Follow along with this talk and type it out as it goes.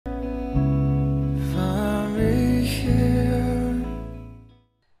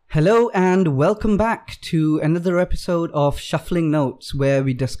Hello and welcome back to another episode of Shuffling Notes, where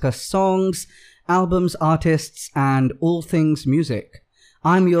we discuss songs, albums, artists, and all things music.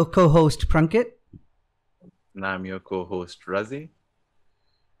 I'm your co-host Prankit. And I'm your co-host Razi.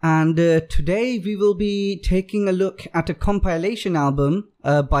 And today we will be taking a look at a compilation album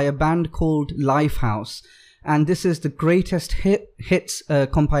by a band called Lifehouse. And this is the greatest hits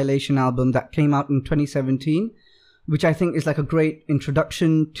compilation album that came out in 2017, which I think is like a great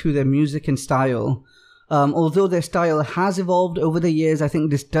introduction to their music and style. Although their style has evolved over the years, I think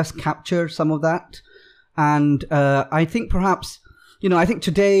this does capture some of that. And I think perhaps, I think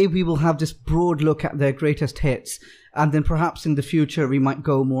today we will have this broad look at their greatest hits. And then perhaps in the future, we might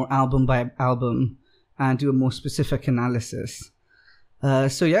go more album by album and do a more specific analysis.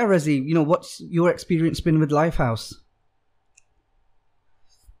 So yeah, Razi, what's your experience been with Lifehouse?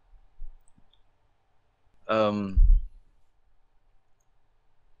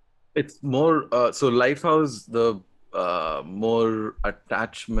 It's more, so Lifehouse, the more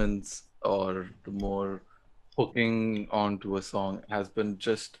attachments or the more hooking onto a song has been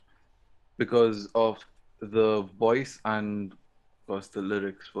just because of the voice, and of course the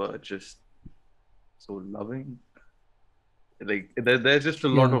lyrics were just so loving. Like there's just a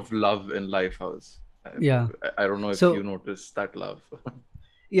lot of love in Lifehouse. I don't know if you noticed that love.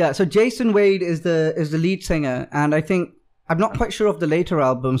 Yeah, so Jason Wade is the lead singer, and I think I'm not quite sure of the later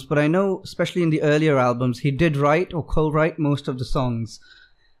albums, but I know especially in the earlier albums he did write or co-write most of the songs.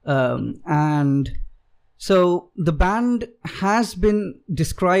 And so the band has been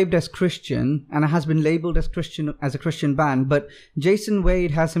described as Christian and has been labeled as a Christian band, but Jason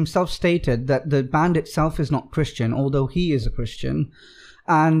Wade has himself stated that the band itself is not Christian, although he is a Christian.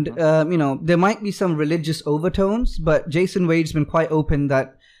 And, there might be some religious overtones, but Jason Wade's been quite open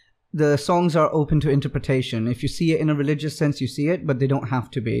that the songs are open to interpretation. If you see it in a religious sense, you see it, but they don't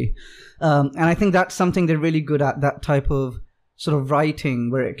have to be. And I think that's something they're really good at, that type of sort of writing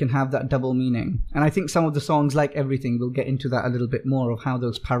where it can have that double meaning. And I think some of the songs, like Everything, will get into that a little bit more of how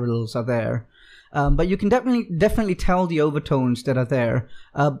those parallels are there. But you can definitely tell the overtones that are there.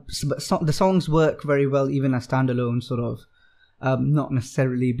 The songs work very well even as standalone, sort of, not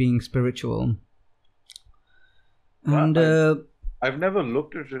necessarily being spiritual. And I've never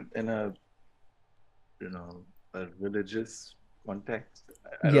looked at it in a religious context.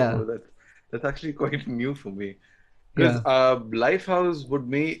 I don't know, that's actually quite new for me. Because Lifehouse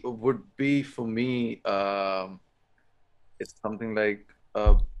would be for me, it's something like,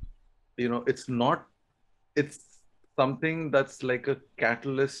 it's something that's like a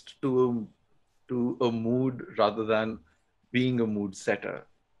catalyst to a mood rather than being a mood setter.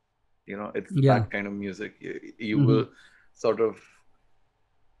 It's that kind of music. You will sort of,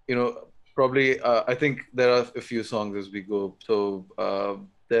 probably, I think there are a few songs as we go. So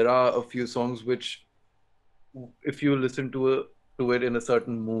there are a few songs which, if you listen to it in a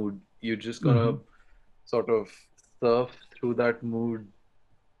certain mood, you're just gonna sort of surf through that mood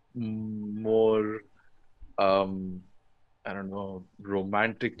more, I don't know,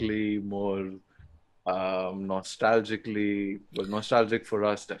 romantically, more nostalgically. Well, nostalgic for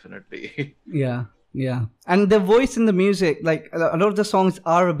us, definitely. Yeah. And the voice in the music, like a lot of the songs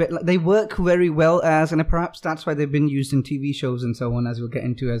are a bit, they work very well as, and perhaps that's why they've been used in TV shows and so on, as we'll get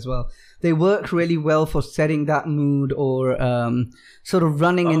into as well. They work really well for setting that mood or sort of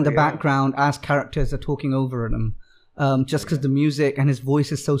running in the background as characters are talking over them. Just because the music and his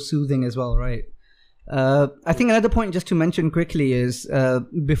voice is so soothing as well, right? I think another point just to mention quickly is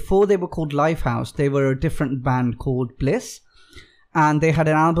before they were called Lifehouse, they were a different band called Bliss. And they had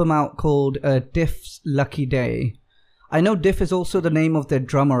an album out called Diff's Lucky Day. I know Diff is also the name of their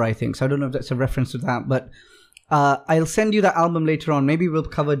drummer, I think. So I don't know if that's a reference to that. But I'll send you that album later on. Maybe we'll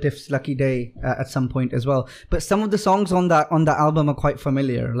cover Diff's Lucky Day at some point as well. But some of the songs on that album are quite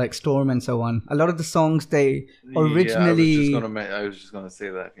familiar, like Storm and so on. A lot of the songs they originally... I was just going to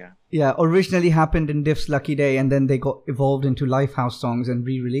say that, yeah. Yeah, originally happened in Diff's Lucky Day, and then they got evolved into Lifehouse songs and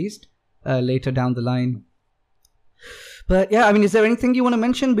re-released later down the line. But yeah, I mean, is there anything you want to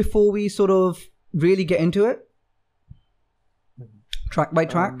mention before we sort of really get into it? Track by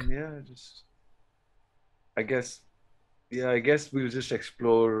track? I guess we'll just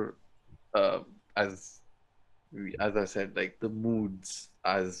explore, as I said, like the moods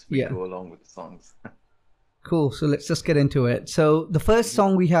as we go along with the songs. Cool. So let's just get into it. So the first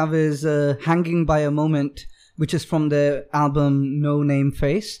song we have is Hanging by a Moment, which is from the album No Name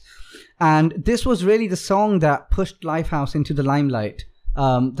Face. And this was really the song that pushed Lifehouse into the limelight.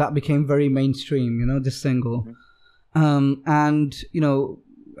 That became very mainstream, this single. And,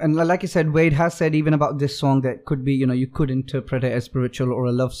 and like you said, Wade has said even about this song that could be, you could interpret it as spiritual or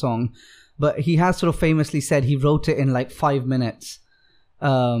a love song, but he has sort of famously said he wrote it in like 5 minutes.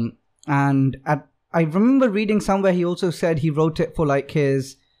 And I remember reading somewhere he also said he wrote it for like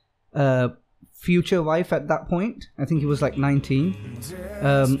his future wife at that point. I think he was like 19.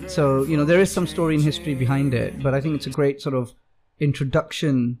 So, there is some story and history behind it, but I think it's a great sort of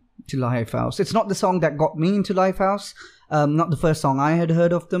introduction to Lifehouse. It's not the song that got me into Lifehouse, not the first song I had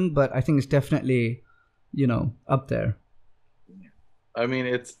heard of them, but I think it's definitely, up there. I mean,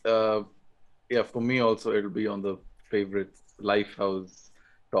 it's, for me also, it'll be on the favorite Lifehouse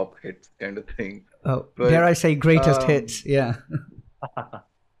top hits kind of thing. Oh, but, dare I say greatest hits, yeah.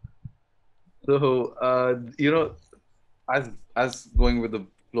 So, as going with the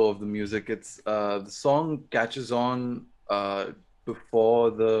flow of the music, it's the song catches on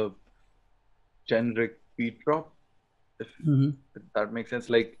before the generic beat drop, if that makes sense.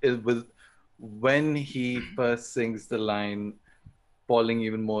 Like when he first sings the line, "Falling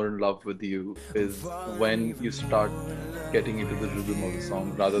even more in love with you," is when you start getting into the rhythm of the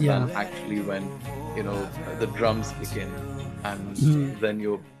song, rather than actually when the drums kick in, and then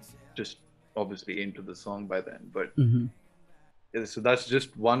you're just obviously into the song by then. But so that's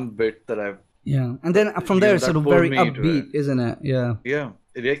just one bit that I've and then from there it's sort of very upbeat, isn't it?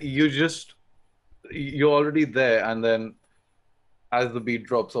 You're already there, and then as the beat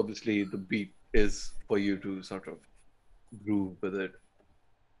drops, obviously the beat is for you to sort of groove with it.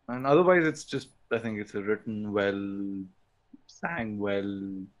 And otherwise it's just, I think it's a written well, sang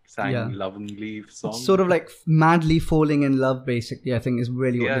lovingly song. It's sort of like madly falling in love, basically, I think is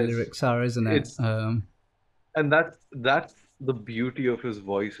really what the lyrics are, isn't it? And that's the beauty of his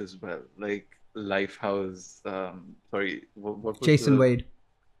voice as well. Like Lifehouse, what was Jason Wade.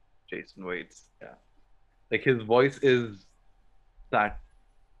 Jason Wade's, like his voice is that,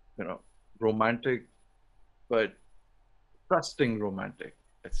 romantic, but trusting romantic,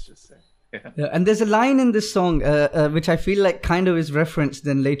 let's just say. Yeah, and there's a line in this song which I feel like kind of is referenced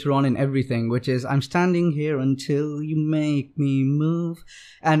then later on in everything, which is "I'm standing here until you make me move,"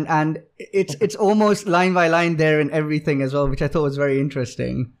 and it's almost line by line there in everything as well, which I thought was very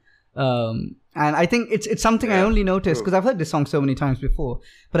interesting. And I think it's something I only noticed because I've heard this song so many times before,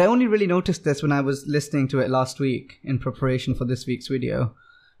 but I only really noticed this when I was listening to it last week in preparation for this week's video.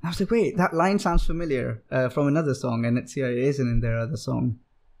 I was like, wait, that line sounds familiar from another song, and it isn't in their other song.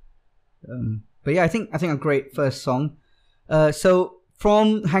 But yeah, I think a great first song. So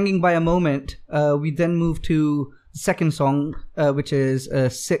from "Hanging by a Moment," we then move to the second song, which is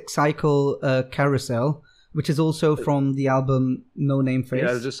Sick Cycle Carousel, which is also from the album No Name Face.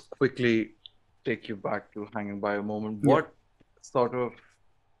 I'll just quickly take you back to "Hanging by a Moment." What sort of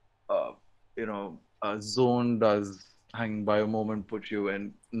zone does "Hanging by a Moment" put you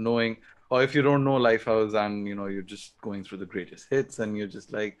in, knowing, or if you don't know Lifehouse and you're just going through the greatest hits and you're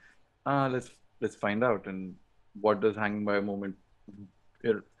just like, let's find out, and what does "Hanging by a Moment,"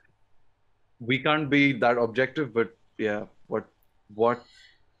 we can't be that objective, but what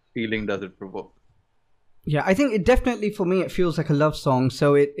feeling does it provoke? Yeah, I think it definitely, for me, it feels like a love song.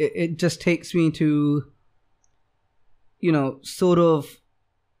 So it just takes me to, sort of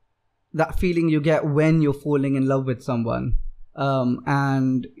that feeling you get when you're falling in love with someone.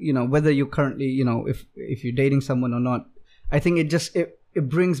 And, whether you're currently, if you're dating someone or not, I think it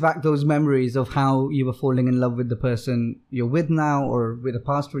brings back those memories of how you were falling in love with the person you're with now, or with a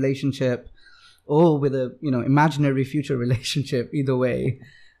past relationship, or with a, imaginary future relationship, either way.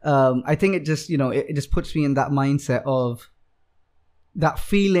 I think it just, it just puts me in that mindset of that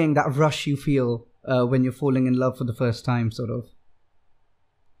feeling, that rush you feel when you're falling in love for the first time, sort of.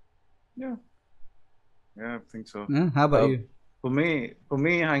 Yeah, I think so. Yeah, how about you? For me,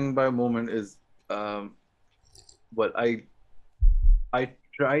 "Hanging by a Moment" is, I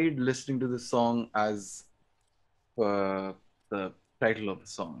tried listening to the song as the title of the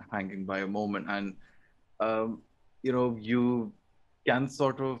song, "Hanging by a Moment," and you can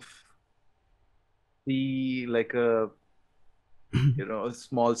sort of see like a a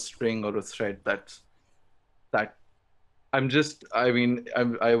small string or a thread that I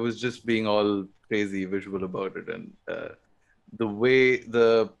was just being all crazy visual about it, and the way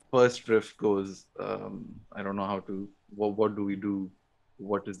the first riff goes, I don't know how to, what do we do,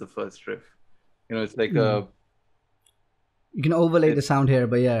 what is the first riff, it's like a, you can overlay the sound here,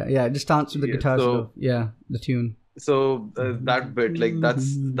 but it just starts with the guitar, the tune. So that bit, like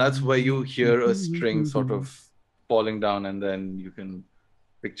that's where you hear a string sort of falling down, and then you can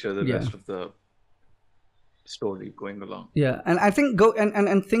picture the rest of the story going along. Yeah, and I think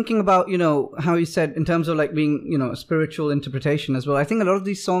and thinking about, you know, how you said in terms of like being, you know, a spiritual interpretation as well. I think a lot of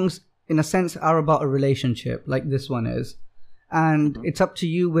these songs, in a sense, are about a relationship, like this one is, and it's up to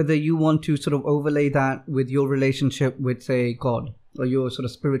you whether you want to sort of overlay that with your relationship with, say, God, or your sort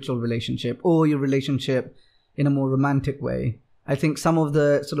of spiritual relationship, or your relationship in a more romantic way. I think some of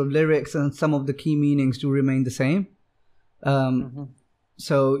the sort of lyrics and some of the key meanings do remain the same.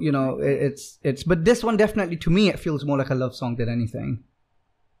 So, you know, it's but this one definitely, to me, it feels more like a love song than anything.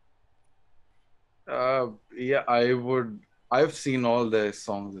 Yeah, I've seen all their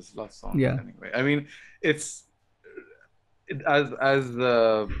songs as love songs. Yeah. Anyway, I mean, as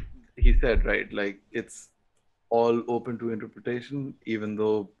he said, right? Like, it's all open to interpretation, even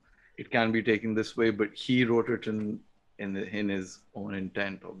though it can be taken this way. But he wrote it in his own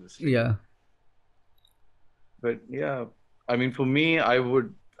intent, obviously. Yeah. But yeah, I mean, for me,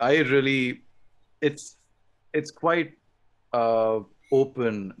 it's quite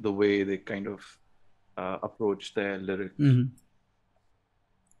open the way they kind of approach their lyrics.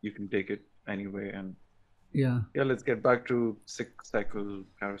 You can take it anyway, and Yeah. let's get back to Sick Cycle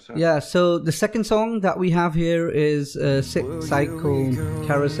Carousel. Yeah, so the second song that we have here is Sick Cycle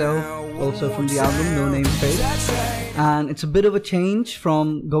Carousel, also from the album No Name Face. And it's a bit of a change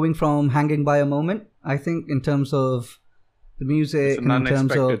from going from Hanging by a Moment, I think, in terms of the music and in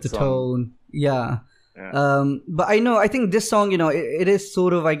terms of the tone. Yeah. But I think this song, you know, it is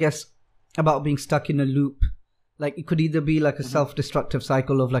sort of, I guess, about being stuck in a loop. Like, it could either be like a self-destructive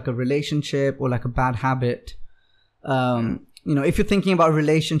cycle of like a relationship or like a bad habit. You know, if you're thinking about a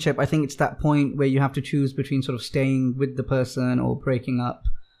relationship, I think it's that point where you have to choose between sort of staying with the person or breaking up.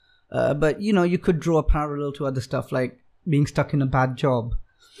 But, you know, you could draw a parallel to other stuff, like being stuck in a bad job,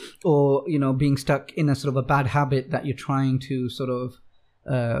 or, you know, being stuck in a sort of a bad habit that you're trying to sort of,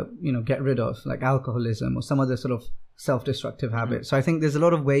 you know, get rid of, like alcoholism or some other sort of self-destructive habit. So I think there's a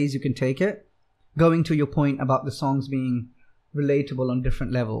lot of ways you can take it, going to your point about the songs being relatable on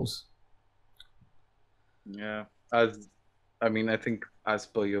different levels. Yeah. I think as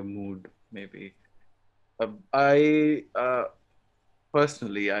per your mood, maybe. I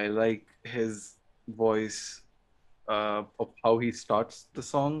personally, I like his voice of how he starts the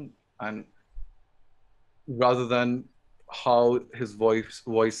song, and rather than how his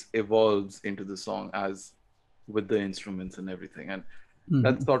voice evolves into the song as with the instruments and everything. And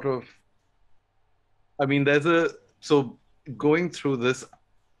that's sort of, I mean, so going through this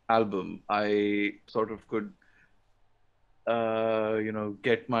album, I sort of could you know,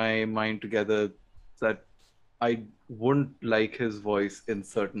 get my mind together that I wouldn't like his voice in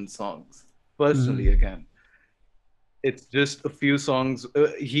certain songs. Personally, again, it's just a few songs.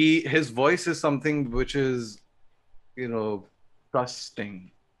 His voice is something which is, you know,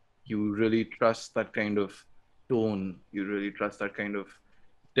 trusting. You really trust that kind of tone. You really trust that kind of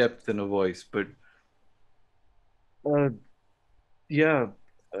depth in a voice. But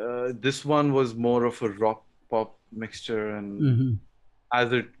this one was more of a rock pop mixture, and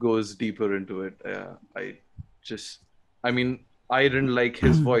as it goes deeper into it, I didn't like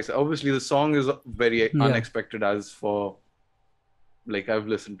his voice. Obviously, the song is very unexpected. As for, like, I've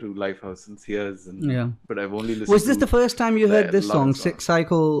listened to Lifehouse since years, but I've only listened. Was this the first time you heard this song, Sick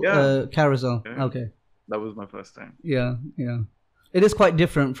Cycle Carousel? Yeah. Okay, that was my first time. Yeah. It is quite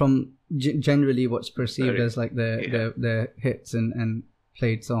different from generally what's perceived as like the hits and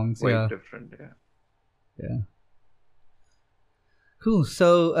played songs. Quite different, yeah. Cool.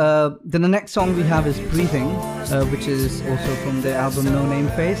 So then the next song we have is Breathing, which is also from the album No Name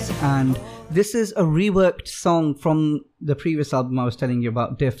Face, and this is a reworked song from the previous album I was telling you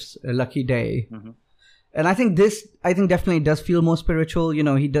about, Diff's Lucky Day. And I think definitely does feel more spiritual. You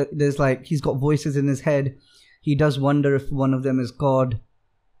know, there's like, he's got voices in his head. He does wonder if one of them is God.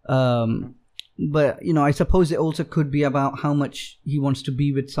 But, you know, I suppose it also could be about how much he wants to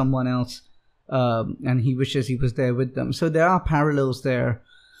be with someone else. And he wishes he was there with them. So there are parallels there.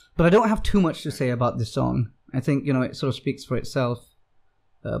 But I don't have too much to say about this song. I think, you know, it sort of speaks for itself.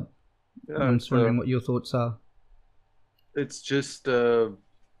 I'm just wondering what your thoughts are. It's just, you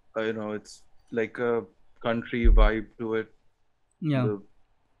know, it's like a country vibe to it. Yeah.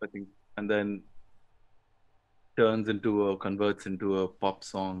 I think, and then converts into a pop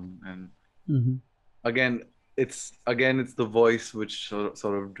song. And again, it's the voice which sort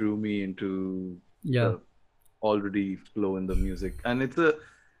of drew me into the already flow in the music. And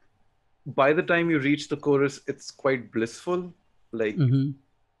by the time you reach the chorus, it's quite blissful. Like,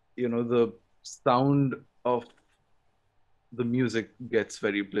 you know, the sound of the music gets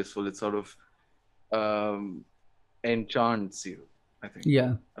very blissful. It sort of enchants you. I think.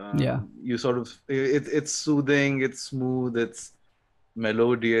 Yeah. Yeah. You sort of it's soothing, it's smooth, it's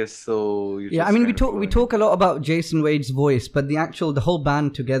melodious, so you Yeah, I just mean, kind of we going talk a into lot it. about Jason Wade's voice, but the whole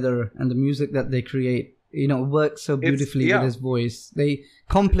band together and the music that they create, works so It's beautifully with yeah. his voice. They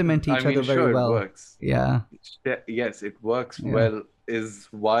complement I each other mean, very sure, it well. works. Yeah, Yes, it works yeah, well. Is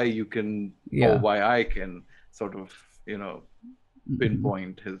why you can, or yeah. why I can sort of, Mhm.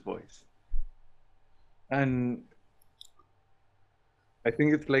 pinpoint his voice. And I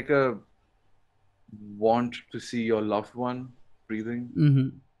think it's like a want to see your loved one breathing,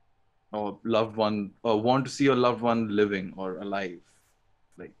 Mhm. or loved one, or want to see your loved one living or alive,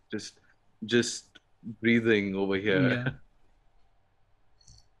 like just breathing over here. Yeah,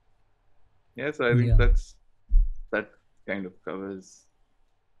 Yeah, so I think yeah, that kind of covers.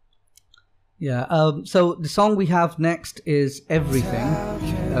 yeah. So the song we have next is "Everything,"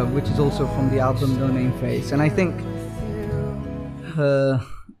 which is also from the album No Name Face, and I think,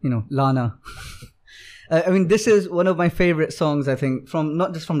 Lana. I mean, this is one of my favorite songs. I think from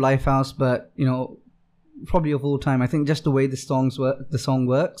not just from Lifehouse, but probably of all time. I think just the way the song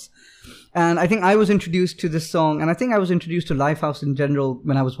works, and I think I was introduced to this song, and I think I was introduced to Lifehouse in general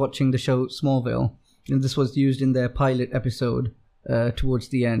when I was watching the show Smallville. And this was used in their pilot episode towards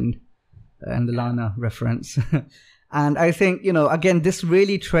the end, and the Lana reference. And I think again, this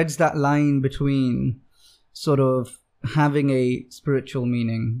really treads that line between sort of having a spiritual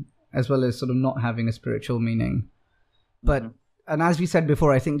meaning as well as sort of not having a spiritual meaning. But Mhm. and as we said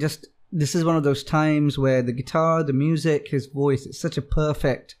before, I think just this is one of those times where the guitar, the music, his voice, it's such a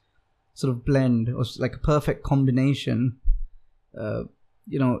perfect sort of blend, or like a perfect combination.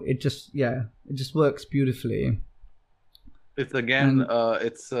 It just works beautifully. It's again,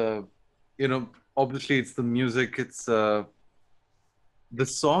 And obviously it's the music. It's the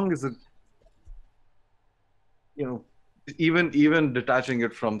song is you know, even detaching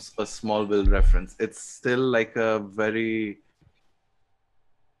it from a Smallville reference, it's still like a very,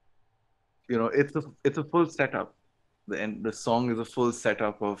 it's a full setup. The song is a full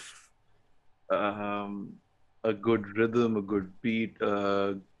setup of um, a good rhythm, a good beat,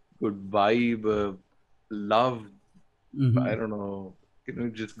 a good vibe, love. I mhm, don't know,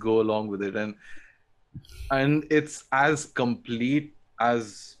 just go along with it, and it's as complete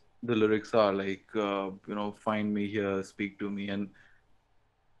as the lyrics are. Like, find me here, speak to me, and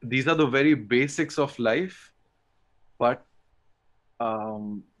these are the very basics of life, but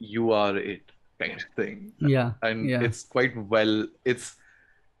you are it kind of thing. yeah, And yeah. it's quite well, it's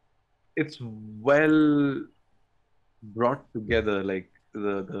well brought together. Like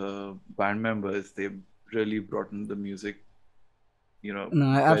the band members, they really brought in the music, No,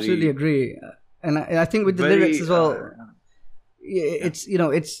 I absolutely very, agree. And I think with the lyrics very, as well, yeah.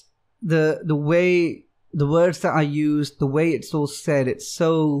 it's the way the words that are used, the way it's all said. It's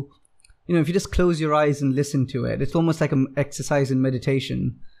so if you just close your eyes and listen to it, it's almost like an exercise in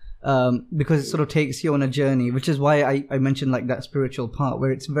meditation. Because it sort of takes you on a journey, which is why I mentioned like that spiritual part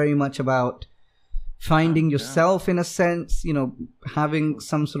where it's very much about finding Yeah. yourself in a sense, having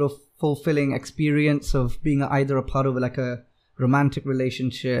some sort of fulfilling experience of being either a part of like a romantic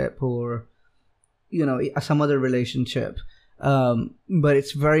relationship or some other relationship. But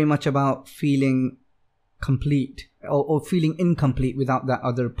it's very much about feeling complete or feeling incomplete without that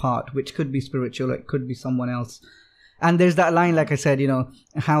other part, which could be spiritual, it could be someone else. And there's that line, like I said,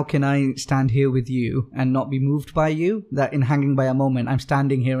 how can I stand here with you and not be moved by you? That in Hanging by a Moment, I'm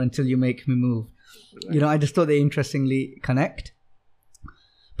standing here until you make me move. Right. I just thought they interestingly connect.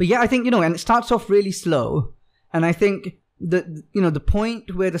 But yeah, I think, and it starts off really slow. And I think the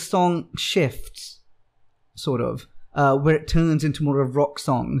point where the song shifts, sort of, where it turns into more of a rock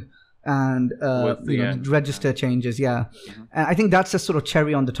song and, Towards the end. the register changes, yeah. Mhm. And I think that's a sort of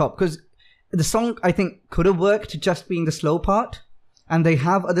cherry on the top because the song, I think, could have worked just being the slow part. And they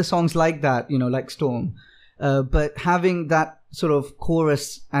have other songs like that, like Storm. But having that sort of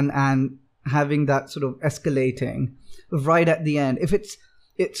chorus and having that sort of escalating right at the end, if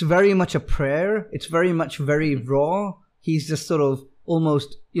it's very much a prayer, it's very much very raw. He's just sort of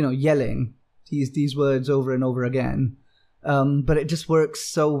almost, yelling these words over and over again. But it just works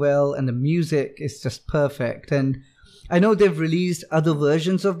so well, and the music is just perfect. And I know they've released other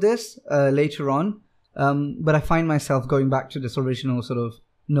versions of this later on, but I find myself going back to this original sort of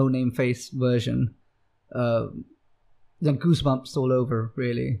No Name Face version. Then goosebumps all over,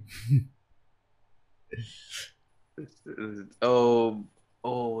 really.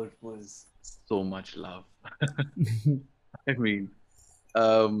 Oh, it was so much love. I mean,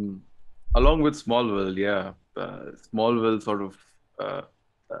 um, along with Smallville, yeah, Smallville sort of, uh,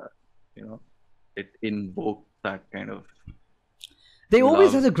 it invoked that kind of They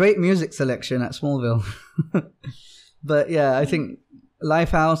always love. had a great music selection at Smallville. But yeah, I think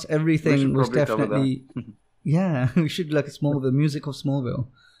Lifehouse, We everything should was probably cover that. definitely. Yeah, we should look at Smallville, music of Smallville.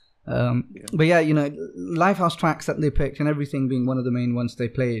 Yeah. But yeah, you know, Lifehouse tracks that they picked and everything being one of the main ones they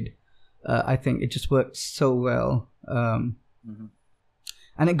played, I think it just worked so well. Mhm.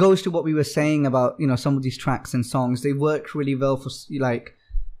 And it goes to what we were saying about, you know, some of these tracks and songs. They work really well for, like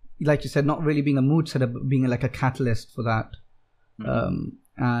you said, not really being a mood setter, but being like a catalyst for that.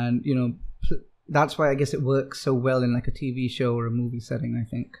 And, you know, that's why I guess it works so well in like a TV show or a movie setting, I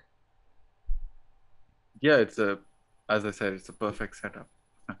think. Yeah, as I said, it's a perfect setup.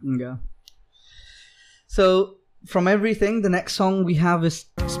 Yeah. So from everything, the next song we have is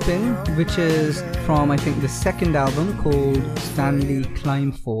Spin, which is from, I think, the second album called Stanley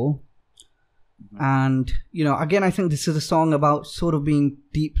Climb Fall. And, you know, again, I think this is a song about sort of being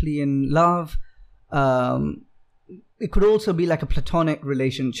deeply in love. It could also be like a platonic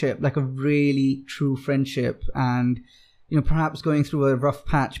relationship, like a really true friendship. And, you know, perhaps going through a rough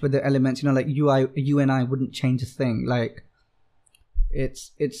patch, but the elements, you know, like you and I wouldn't change a thing. Like,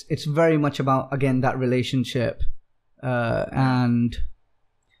 it's very much about, again, that relationship. And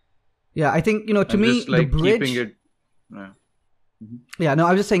yeah, I think, you know, to And me, just like the bridge. keeping it. Yeah, no,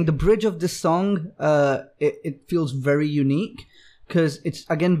 I was just saying the bridge of this song, it feels very unique because it's,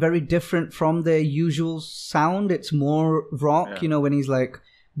 again, very different from their usual sound. It's more rock, you know, when he's like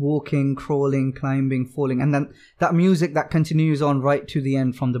walking, crawling, climbing, falling. And then that music that continues on right to the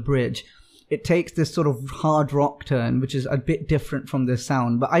end from the bridge. It takes this sort of hard rock turn, which is a bit different from their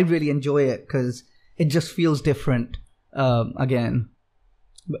sound. But I really enjoy it because it just feels different again.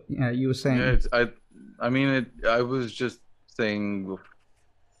 But yeah, you were saying. Yeah, I was just saying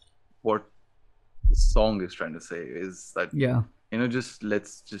what the song is trying to say is that, Yeah. you know,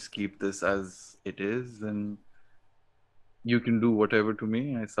 let's just keep this as it is, and you can do whatever to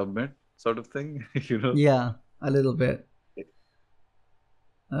me, I submit, sort of thing. You know. Yeah, a little bit.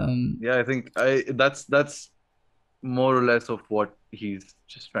 Yeah, I think that's more or less of what he's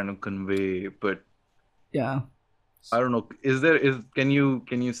just trying to convey. But yeah, I don't know. Can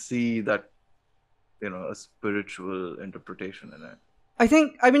you see that, you know, a spiritual interpretation in it?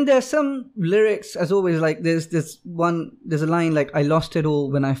 I mean, there's some lyrics, as always, like there's a line like, I lost it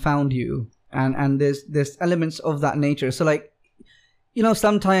all when I found you. And there's elements of that nature. So like, you know,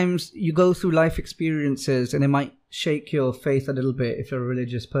 sometimes you go through life experiences and it might shake your faith a little bit if you're a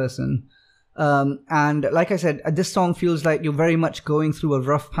religious person. And like I said, this song feels like you're very much going through a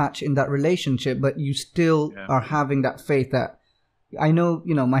rough patch in that relationship, but you still are having that faith that, I know,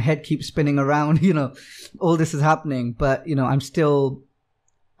 you know, my head keeps spinning around, you know, all this is happening, but, you know, I'm still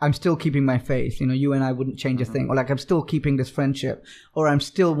keeping my faith. You know, you and I wouldn't change a thing. Or like, I'm still keeping this friendship, or I'm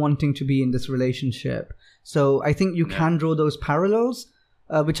still wanting to be in this relationship. So I think you can draw those parallels,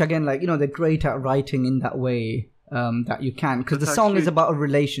 which again, like, you know, they're great at writing in that way, that you can. Because the song is about a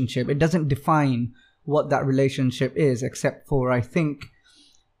relationship. It doesn't define what that relationship is, except for, I think,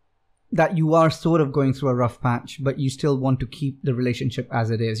 that you are sort of going through a rough patch, but you still want to keep the relationship as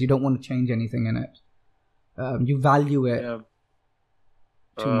it is. You don't want to change anything in it. You value it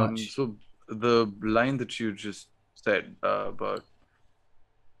too much. So the line that you just said about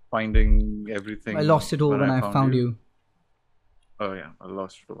finding everything. I lost it all when I found you. Oh yeah, I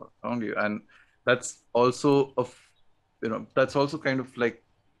lost it all when I found you, and that's also that's also kind of like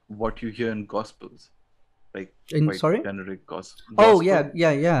what you hear in gospels, like sorry, generic gospel. Oh yeah,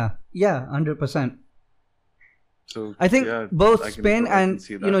 100%. So I think both Spin and,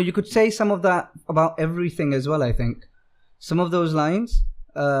 see that. you know, you could say some of that about everything as well. I think some of those lines,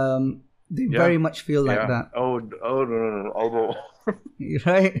 they very much feel like that. Oh no.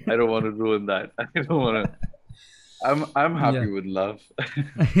 Right? I don't want to ruin that. I don't want to. I'm happy with love.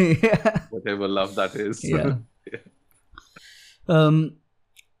 Whatever love that is. Yeah.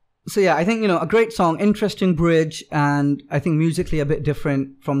 So yeah, I think, you know, a great song, interesting bridge, and I think musically a bit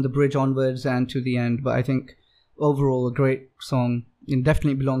different from the bridge onwards and to the end. But I think overall a great song. It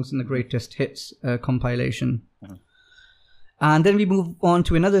definitely belongs in the greatest hits compilation. And then we move on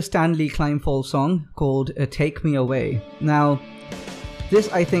to another Stanley Climb Fall song called Take Me Away. Now,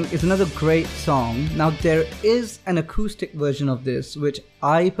 this, I think, is another great song. Now, there is an acoustic version of this, which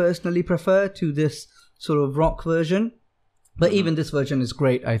I personally prefer to this sort of rock version. But even this version is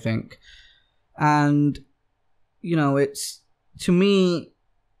great, I think. And, you know, it's, to me,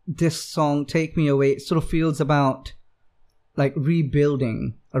 this song, Take Me Away, it sort of feels about, like,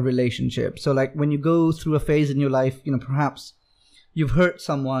 rebuilding a relationship. So, like, when you go through a phase in your life, you know, perhaps you've hurt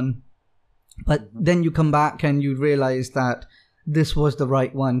someone, but then you come back and you realize that this was the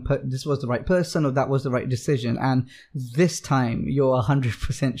right one, this was the right person, or that was the right decision. And this time you're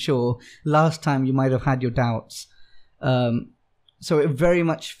 100% sure. Last time you might have had your doubts. So it very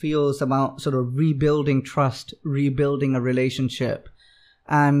much feels about sort of rebuilding trust, rebuilding a relationship.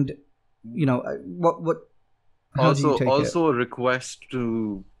 And, you know, how do you take it? A request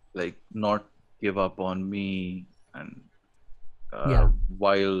to like not give up on me, and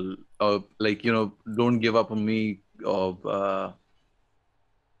while like, you know, don't give up on me, so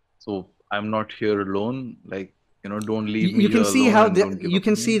I'm not here alone, like, you know, don't leave me. You can see how you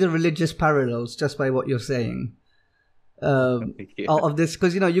can see the religious parallels just by what you're saying of this,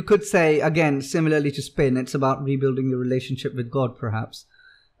 because, you know, you could say, again, similarly to Spin, it's about rebuilding your relationship with God, perhaps.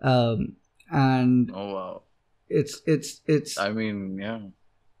 And oh wow, it's I mean, yeah,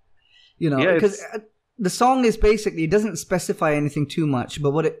 you know, because the song is basically, it doesn't specify anything too much, but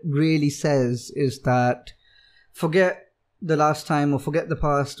what it really says is that forget the last time or forget the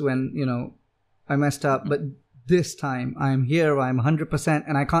past when, you know, I messed up, but this time I'm here, I'm 100%,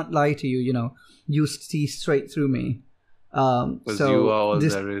 and I can't lie to you, you know, you see straight through me. Because you are all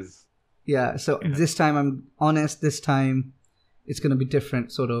there is. Yeah, so this time I'm honest, this time it's going to be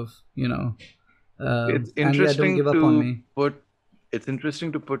different, sort of, you know. It's interesting it's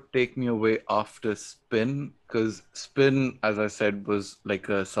interesting to put Take Me Away after Spin, because Spin, as I said, was like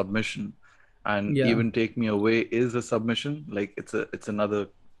a submission, and even Take Me Away is a submission. Like it's another,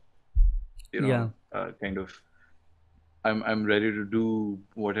 you know, kind of, I'm ready to do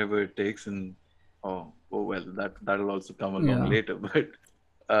whatever it takes, and oh well, that'll also come along later. But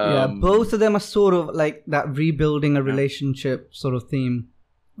both of them are sort of like that rebuilding a relationship sort of theme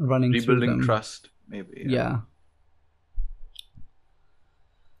running through them. Rebuilding trust, maybe.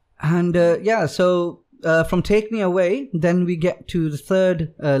 And so from Take Me Away, then we get to the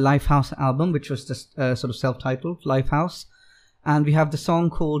third Lifehouse album, which was just sort of self-titled, Lifehouse. And we have the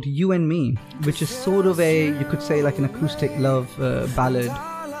song called You and Me, which is sort of you could say like an acoustic love ballad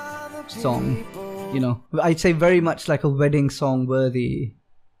song. You know, I'd say very much like a wedding song worthy,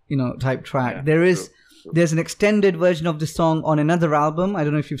 you know, type track. There's an extended version of the song on another album, I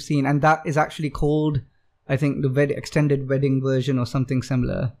don't know if you've seen, and that is actually called, I think, the extended wedding version or something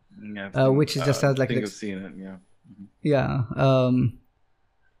similar. Which is just as like, I think I've seen it.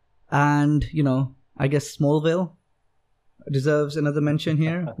 And, you know, I guess Smallville deserves another mention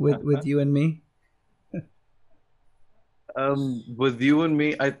here with You and Me. With You and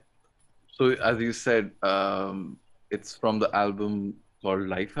Me, so as you said, it's from the album called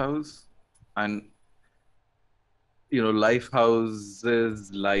Lifehouse, and, you know, Lifehouse's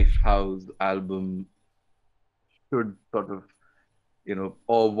Lifehouse album should sort of, you know,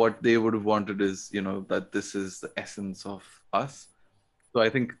 or what they would have wanted is, you know, that this is the essence of us. So I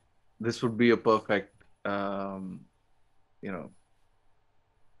think this would be a perfect, you know,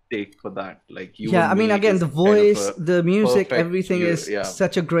 take for that. Like, You and I mean, Me again, the voice, the music, everything is yeah.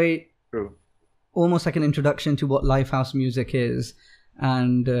 such a great, almost like an introduction to what Lifehouse music is,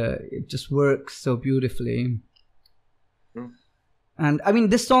 and it just works so beautifully. And I mean,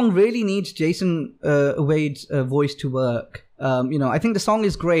 this song really needs Jason Wade's voice to work. You know, I think the song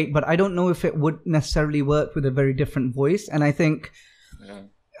is great, but I don't know if it would necessarily work with a very different voice. And I think,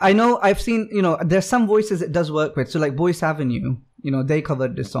 I know I've seen, you know, there's some voices it does work with. So like Voice Avenue, you know, they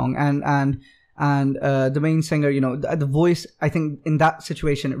covered this song, and the main singer, you know, the voice, I think in that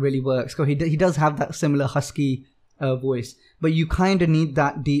situation it really works. So he does have that similar husky voice, but you kind of need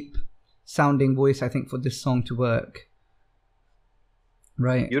that deep sounding voice, I think, for this song to work.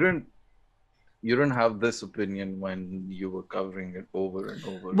 Right. You don't have this opinion when you were covering it over and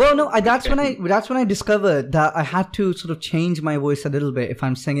over. Well, no, that's when I discovered that I had to sort of change my voice a little bit if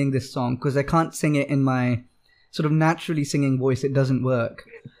I'm singing this song, because I can't sing it in my sort of naturally singing voice. It doesn't work.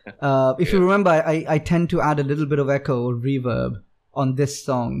 If you remember, I tend to add a little bit of echo or reverb on this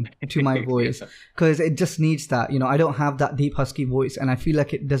song to my voice, because it just needs that. You know, I don't have that deep husky voice, and I feel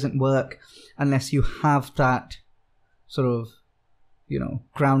like it doesn't work unless you have that sort of, you know,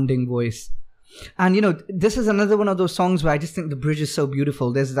 grounding voice. And, you know, this is another one of those songs where I just think the bridge is so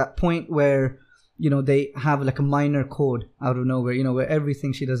beautiful. There's that point where, you know, they have like a minor chord out of nowhere, you know, where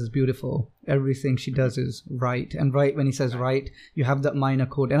everything she does is beautiful. Everything she does is right. And right when he says right, you have that minor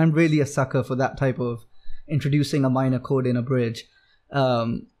chord. And I'm really a sucker for that type of introducing a minor chord in a bridge.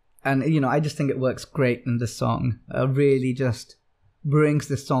 And, you know, I just think it works great in this song. Really just brings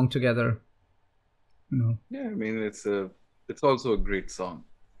this song together. You know. Yeah, I mean, it's also a great song.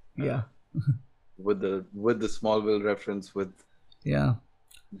 Yeah. with the Smallville reference, with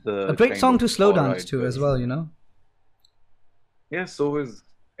a great song to slow dance to as well, you know. Yeah, so is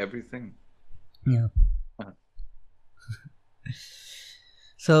Everything. Yeah.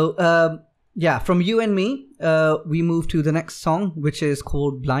 So yeah, from you and me, we move to the next song, which is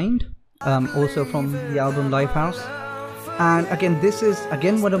called Blind, also from the album Lifehouse. And again, this is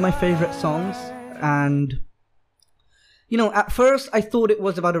again one of my favorite songs. And you know, at first I thought it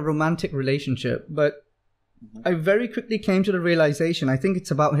was about a romantic relationship, but I very quickly came to the realization I think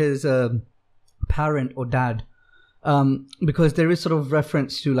it's about his parent or dad, because there is sort of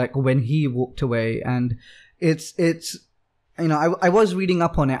reference to like when he walked away, and it's you know, I was reading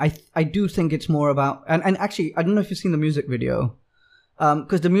up on it. I do think it's more about, and actually I don't know if you've seen the music video,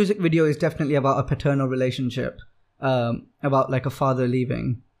 because the music video is definitely about a paternal relationship, about like a father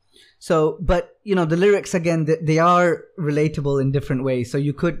leaving. So, but you know, the lyrics again, they are relatable in different ways. So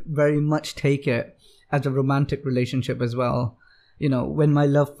you could very much take it as a romantic relationship as well. You know, when my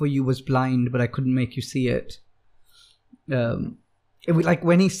love for you was blind, but I couldn't make you see it. It was like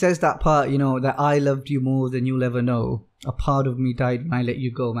when he says that part, you know, that I loved you more than you'll ever know. A part of me died when I let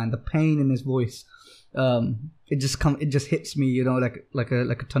you go, man. The pain in his voice, it just hits me, you know, like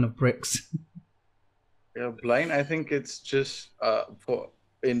a ton of bricks. Yeah, blind. I think it's just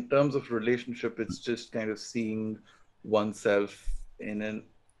in terms of relationship, it's just kind of seeing oneself in an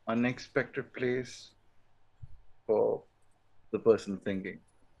unexpected place for the person thinking.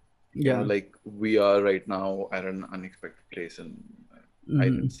 Yeah, You know, like we are right now at an unexpected place, and I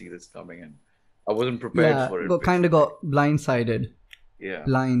didn't see this coming, and I wasn't prepared for it. Kind of got blindsided. Yeah,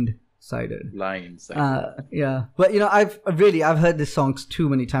 blindsided. blindsided. Yeah, but you know, I've heard this song too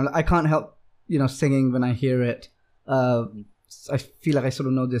many times. I can't help, you know, singing when I hear it. I feel like I sort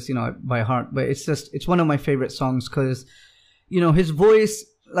of know this, you know, by heart, but it's one of my favorite songs because, you know, his voice,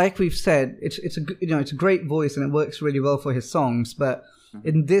 like we've said, it's a great voice and it works really well for his songs. But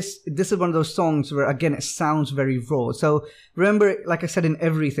in this is one of those songs where again it sounds very raw. So remember, like I said, in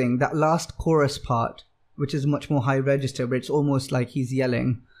Everything, that last chorus part, which is much more high register, but it's almost like he's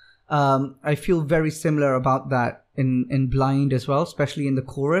yelling. I feel very similar about that in Blind as well, especially in the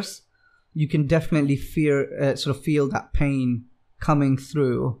chorus. You can definitely feel that pain coming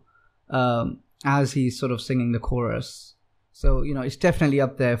through as he's sort of singing the chorus. So, you know, it's definitely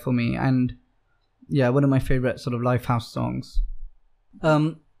up there for me. And yeah, one of my favorite sort of Lifehouse songs.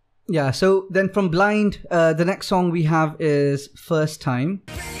 Yeah, so then from Blind, the next song we have is First Time,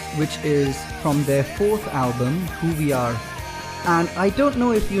 which is from their fourth album, Who We Are. And I don't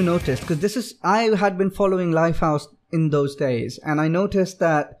know if you noticed, because I had been following Lifehouse in those days, and I noticed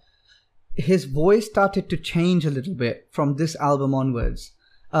that his voice started to change a little bit from this album onwards.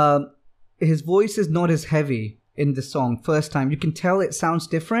 His voice is not as heavy in the song First Time. You can tell it sounds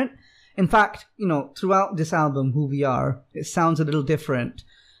different. In fact, you know, throughout this album, Who We Are, it sounds a little different.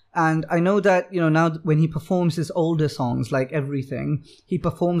 And I know that, you know, now when he performs his older songs like Everything, he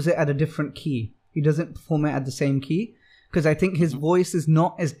performs it at a different key. He doesn't perform it at the same key, because I think his voice is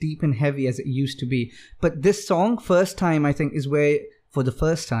not as deep and heavy as it used to be. But this song, First Time, I think is where, for the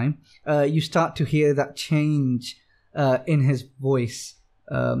first time, you start to hear that change in his voice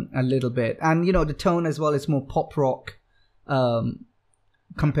a little bit. And, you know, the tone as well is more pop rock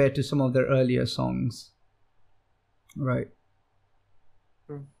compared to some of their earlier songs. Right.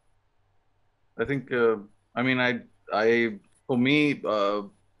 I think, I mean, for me,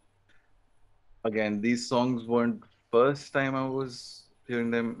 again, these songs weren't first time I was hearing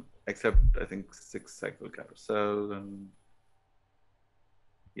them, except I think Six Cycle Carousel, and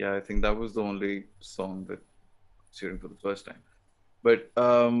yeah, I think that was the only song that I was hearing for the first time. But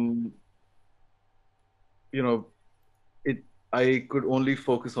you know, I could only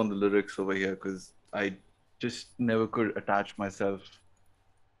focus on the lyrics over here because I just never could attach myself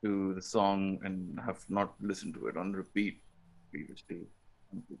to the song and have not listened to it on repeat previously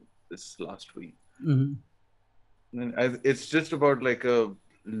until this last week. And it's just about like a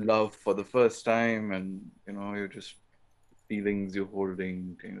love for the first time, and you know, you're just feelings you're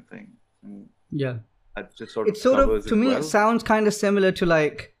holding kind of thing. And yeah, that just sort of to me well. It sounds kind of similar to,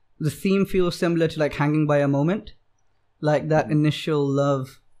 like, the theme feels similar to like Hanging by a Moment, like that initial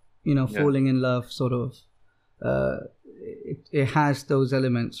love, you know, falling in love sort of. It has those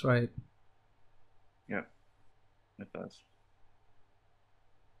elements, right? Yeah, it does.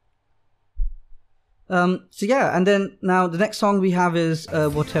 So yeah, and then now the next song we have is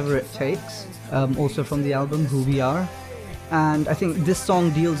Whatever It Takes, also from the album Who We Are. And I think this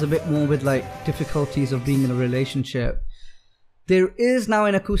song deals a bit more with like difficulties of being in a relationship. There is now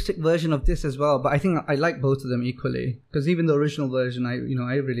an acoustic version of this as well, but I think I like both of them equally, because even the original version I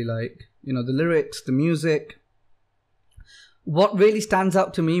really like, you know, the lyrics, the music. What really stands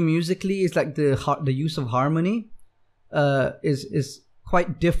out to me musically is like the use of harmony is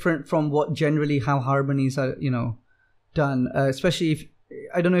quite different from what generally how harmonies are, you know, done, especially if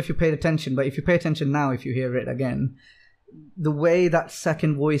I don't know if you paid attention, but if you pay attention now, if you hear it again, the way that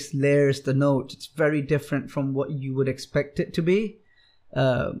second voice layers the note, it's very different from what you would expect it to be.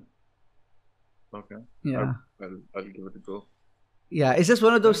 Okay. Yeah. I'll give it a go. Yeah, it's just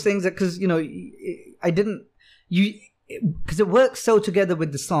one of those things that, because because it works so together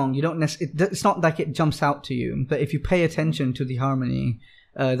with the song, you don't it's not like it jumps out to you, but if you pay attention to the harmony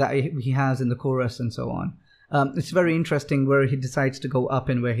that he has in the chorus and so on, it's very interesting where he decides to go up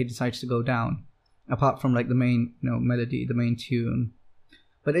and where he decides to go down, apart from like the main melody, the main tune.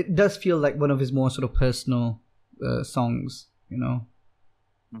 But it does feel like one of his more sort of personal songs,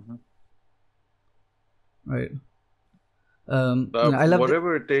 Mm-hmm. Right. I love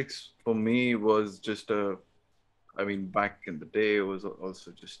whatever it takes for me was just back in the day, it was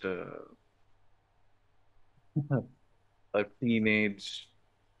also just a teenage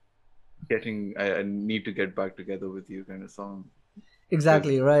I need to get back together with you kind of song.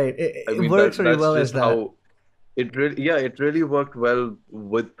 Exactly, right. It works very well as that. It really worked well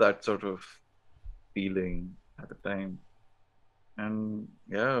with that sort of feeling at the time. And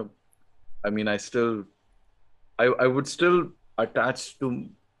yeah, I would still attach to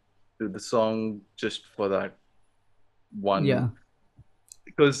the song just for that one. Yeah.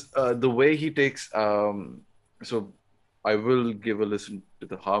 Because the way he takes, so I will give a listen to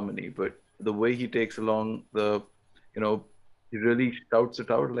the harmony, but the way he takes along he really shouts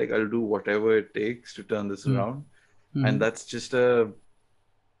it out like, I'll do whatever it takes to turn this around. And that's just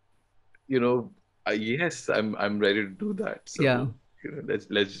yes, I'm ready to do that. So, yeah.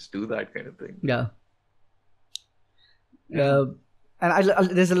 Let's just do that kind of thing. Yeah. And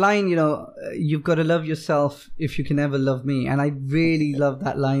there's a line, you've got to love yourself if you can ever love me. And I really love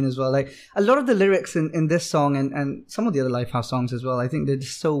that line as well. Like a lot of the lyrics in this song and some of the other Lifehouse songs as well, I think they're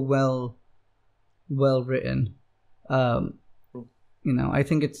just so well written. I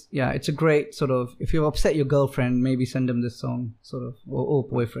think it's a great sort of, if you've upset your girlfriend, maybe send them this song sort of, or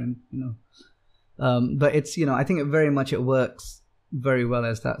boyfriend, but it's, I think it works very well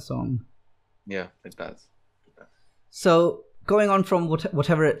as that song. Yeah, it does. So going on from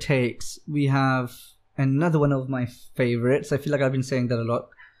whatever it takes, we have another one of my favorites. I feel like I've been saying that a lot.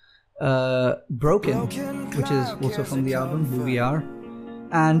 Broken, which is also from the album Who We Are.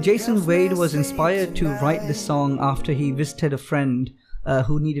 And Jason Wade was inspired to write this song after he visited a friend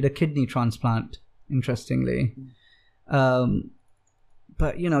who needed a kidney transplant, interestingly. But,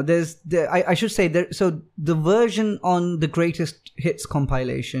 I should say, so the version on the Greatest Hits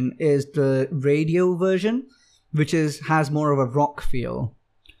compilation is the radio version, which has more of a rock feel.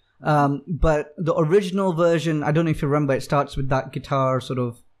 But the original version, I don't know if you remember, it starts with that guitar sort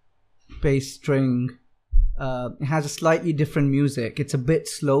of bass string. It has a slightly different music. It's a bit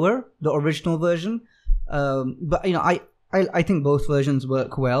slower, the original version. But, I think both versions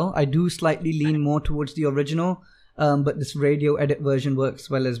work well. I do slightly lean more towards the original, but this radio edit version works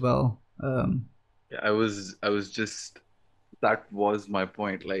well as well. Yeah, I was just, that was my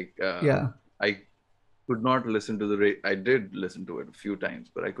point. Like, I could not listen to I did listen to it a few times,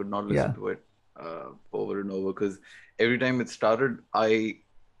 but I could not listen to it over and over, because every time it started, I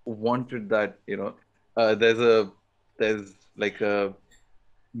wanted that,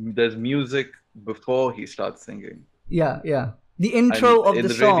 there's music before he starts singing. Yeah. The intro of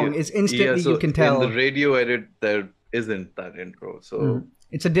the song is instantly, you can tell. In the radio edit, there isn't that intro. So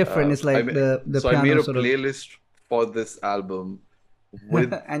it's a different, it's like the so piano I made a sort of playlist for this album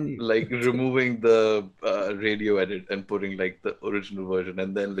with removing the radio edit and putting like the original version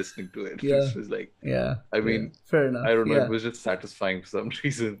and then listening to it. Yeah. It was like, fair enough. I don't know, it was just satisfying for some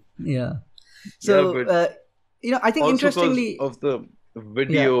reason. Yeah. So, I think interestingly of the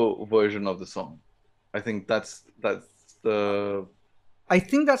video version of the song, I think that's the... I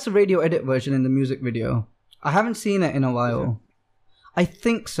think that's the radio edit version in the music video. I haven't seen it in a while. I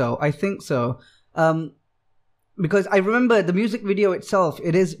think so. Because I remember the music video itself,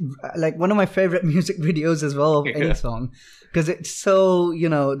 it is like one of my favorite music videos as well of any song. Because it's so,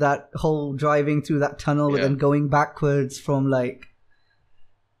 that whole driving through that tunnel and then going backwards from like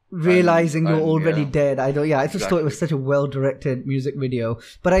realizing you're already dead. I just thought it was such a well-directed music video.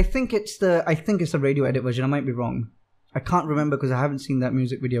 But I think it's the radio edit version. I might be wrong. I can't remember because I haven't seen that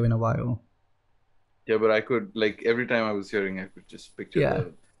music video in a while. Yeah, but I could, like, every time I was hearing, I could just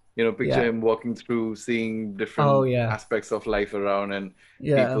picture him walking through, seeing different aspects of life around and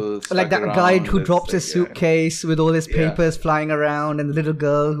people like that around. guy who drops his suitcase with all his papers flying around, and the little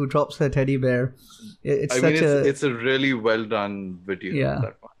girl who drops her teddy bear. It's a really well done video. Yeah,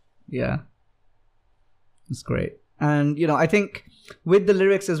 that one. Yeah, it's great. And I think with the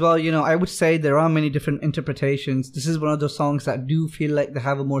lyrics as well, I would say there are many different interpretations. This is one of those songs that do feel like they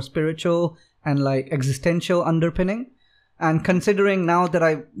have a more spiritual and like existential underpinning. And considering now that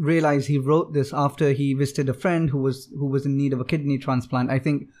I realize he wrote this after he visited a friend who was in need of a kidney transplant, I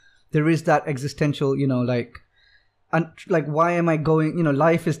think there is that existential, like why am I going?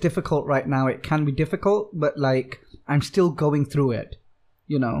 Life is difficult right now. It can be difficult, but like I'm still going through it.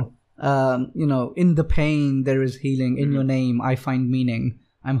 In the pain there is healing. In your name I find meaning.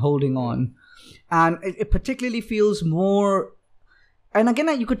 I'm holding on, and it particularly feels more. And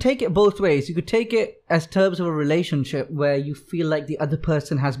again, you could take it both ways. You could take it as terms of a relationship where you feel like the other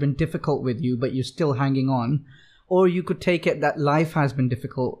person has been difficult with you, but you're still hanging on. Or you could take it that life has been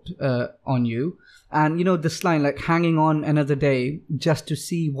difficult on you. And, this line, like, hanging on another day just to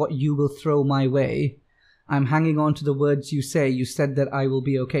see what you will throw my way. I'm hanging on to the words you say. You said that I will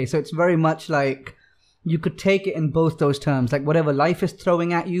be okay. So it's very much like you could take it in both those terms. Like, whatever life is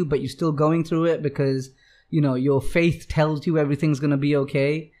throwing at you, but you're still going through it because your faith tells you everything's going to be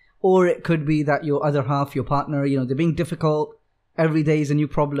okay. Or it could be that your other half, your partner, they're being difficult. Every day is a new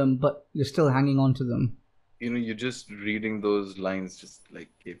problem, but you're still hanging on to them. You're just reading those lines just like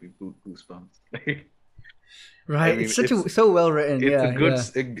gave me goosebumps. Right. It's so well written.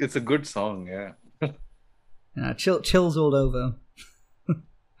 It's a good song. Yeah. Yeah. Chills all over.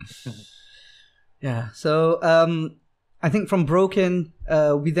 Yeah. So, I think from Broken,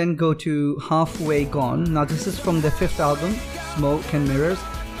 we then go to Halfway Gone. Now, this is from their 5th album, Smoke and Mirrors.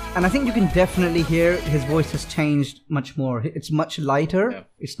 And I think you can definitely hear his voice has changed much more. It's much lighter. Yeah.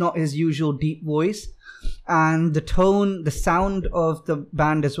 It's not his usual deep voice. And the tone, the sound of the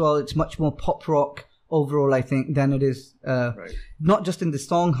band as well, it's much more pop rock overall, I think, than it is, not just in the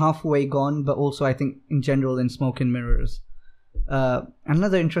song Halfway Gone, but also, I think, in general in Smoke and Mirrors.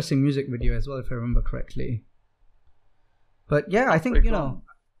 Another interesting music video as well, if I remember correctly. But yeah, I think,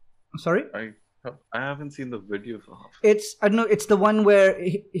 sorry? I haven't seen the video for half. I don't know, it's the one where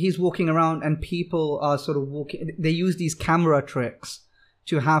he's walking around and people are sort of walking. They use these camera tricks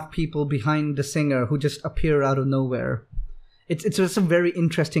to have people behind the singer who just appear out of nowhere. It's just a very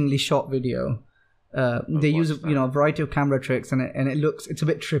interestingly shot video. They use a variety of camera tricks and it's a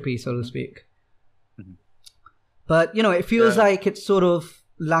bit trippy, so to speak. Mm-hmm. But it feels like it's sort of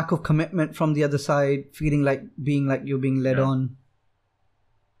lack of commitment from the other side, feeling like you're being led on.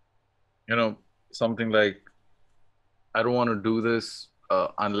 Something like, I don't want to do this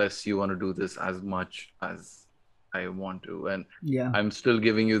unless you want to do this as much as I want to, and I'm still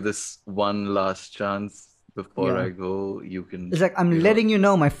giving you this one last chance before I go. You can. It's like I'm letting you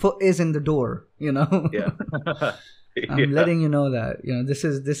know my foot is in the door. Yeah. I'm letting you know that this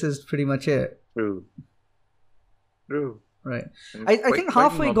is pretty much it. True. Right. I think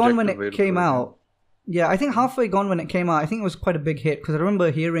Halfway Gone when it came out. Yeah, I think Halfway Gone when it came out, I think it was quite a big hit because I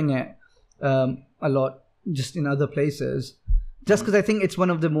remember hearing it a lot just in other places. Just because I think it's one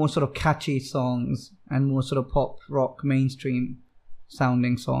of the more sort of catchy songs and more sort of pop rock mainstream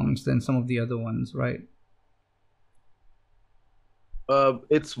sounding songs than some of the other ones, right?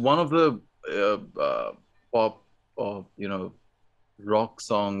 It's one of the pop or rock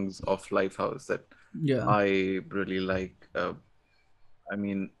songs of Lifehouse that I really like.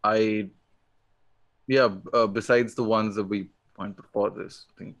 Besides the ones that we went before this,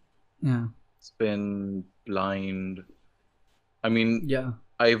 I think Spin, Blind.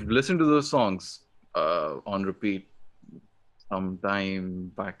 I've listened to those songs on repeat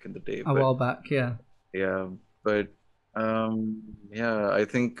sometime back in the day. A while back, yeah. Yeah, but I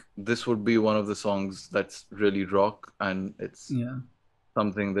think this would be one of the songs that's really rock, and it's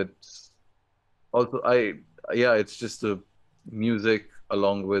something that's also it's just the music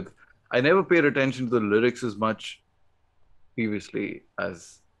along with. I never paid attention to the lyrics as much previously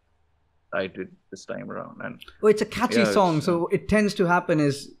as I did this time around. And it's a catchy song, so it tends to happen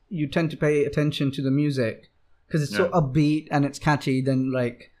is you tend to pay attention to the music because it's so upbeat and it's catchy than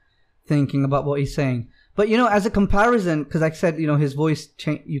like thinking about what he's saying. But as a comparison, because like I said, his voice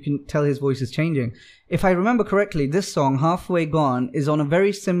you can tell his voice is changing. If I remember correctly, this song Halfway Gone is on a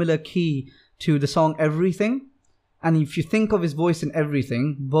very similar key to the song Everything. And if you think of his voice in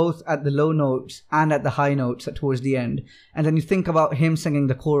Everything, both at the low notes and at the high notes towards the end, and then you think about him singing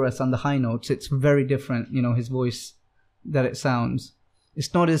the chorus on the high notes, it's very different, his voice that it sounds.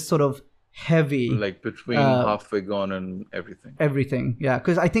 It's not as sort of heavy. Like between Halfway Gone and Everything. Everything, yeah.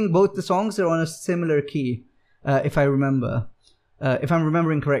 Because I think both the songs are on a similar key, if I remember. If I'm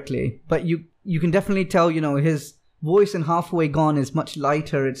remembering correctly. But you can definitely tell, his voice in Halfway Gone is much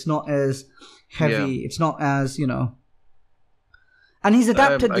lighter. It's not as heavy. It's not as, and he's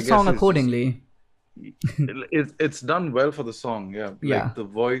adapted the song accordingly. it's done well for the song. Yeah, Yeah. like the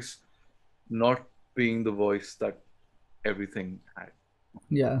voice not being the voice that everything had.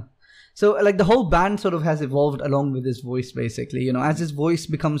 Yeah. So like the whole band sort of has evolved along with his voice basically. You know, as his voice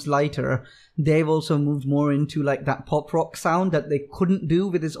becomes lighter, they've also moved more into like that pop rock sound that they couldn't do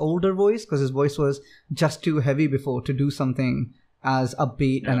with his older voice because his voice was just too heavy before to do something as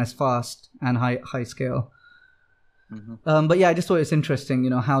upbeat and as fast and high scale. But yeah, I just thought it's interesting, you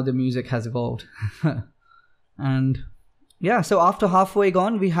know, how the music has evolved. And yeah, so after Halfway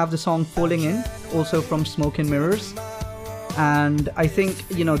Gone, we have the song Falling In, also from Smoke and Mirrors. And I think,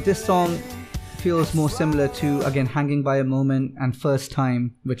 you know, this song feels more similar to, again, Hanging by a Moment and First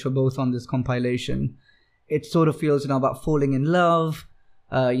Time, which were both on this compilation. It sort of feels, you know, about falling in love,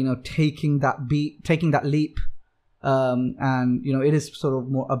 you know, taking that leap. And, you know, it is sort of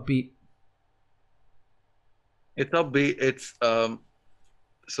more upbeat. It's upbeat. It's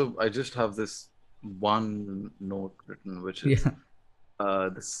so I just have this one note written, which is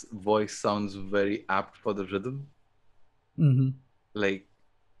this voice sounds very apt for the rhythm. Mm-hmm. Like,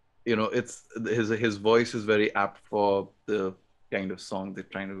 you know, it's his voice is very apt for the kind of song they're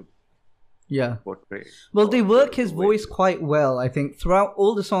trying to portray. Well, they work his voice quite well, I think. Throughout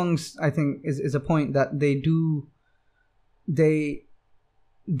all the songs, I think is a point that the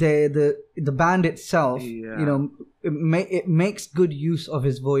band itself, you know, it makes good use of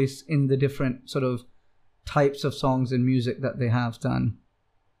his voice in the different sort of types of songs and music that they have done.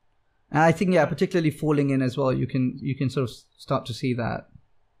 And I think, particularly Falling In as well, you can sort of start to see that.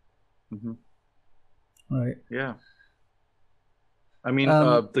 Mm-hmm. Right. Yeah. I mean,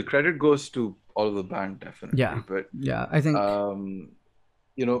 the credit goes to all of the band, definitely. Yeah. But yeah, I think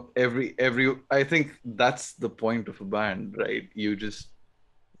you know, every I think that's the point of a band, right? You just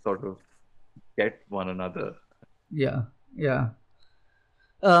sort of get one another. Yeah.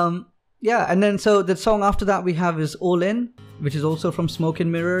 And then so the song after that we have is All In, which is also from Smoke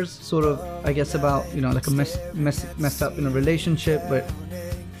and Mirrors, sort of, I guess, about, you know, like a messed up in a relationship, but,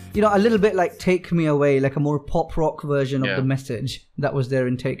 you know, a little bit like Take Me Away, like a more pop rock version of the message that was there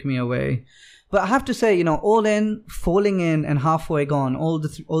in Take Me Away. But I have to say, you know, All In, Falling In, and Halfway Gone, all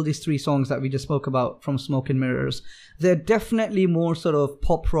these three songs that we just spoke about from Smoke and Mirrors, they're definitely more sort of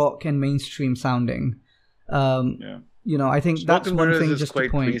pop rock and mainstream sounding. You know, I think Smoke that's one thing is just quite to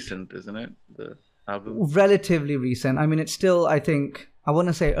point. Recent, isn't it? The album. Relatively recent. I mean, it's still, I think, I want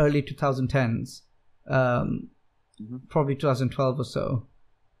to say early 2010s, probably 2012 or so.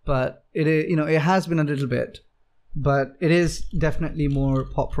 But it is, you know, it has been a little bit, but it is definitely more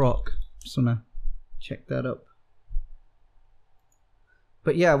pop rock. Just wanna check that up.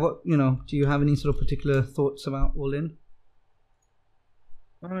 But yeah, what, you know, do you have any sort of particular thoughts about All In?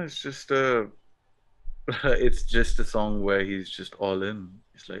 Oh, it's just it's just a song where he's just all in.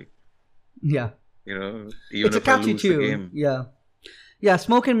 It's like, you know, even it's if a catchy I lose tune. the game. Yeah.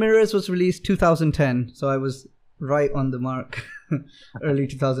 Smoke and Mirrors was released 2010, so I was right on the mark. Early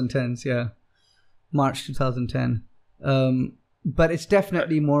 2010s, March 2010. But it's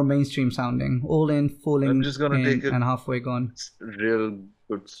definitely more mainstream sounding. All In, Falling I'm just gonna In, take and Halfway Gone. Real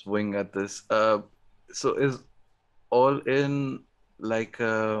good swing at this. So is All In like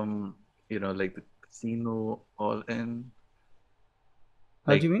you know, like the casino All In?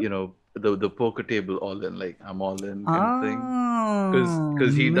 How Like, do you mean? you know, the poker table All In, like I'm all in kind of thing.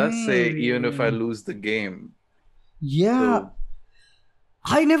 Because he does say, even if I lose the game. Yeah. So...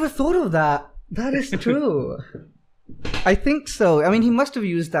 I never thought of that. That is true. I think so. I mean, he must have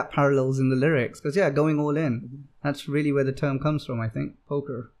used that parallels in the lyrics because, going all in. That's really where the term comes from, I think.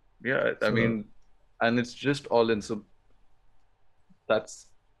 Poker. Yeah, I mean, and it's just all in. So that's,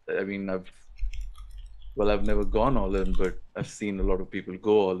 I mean, I've never gone all in, but I've seen a lot of people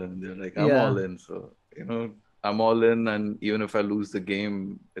go all in. They're like, I'm all in. So, you know, I'm all in. And even if I lose the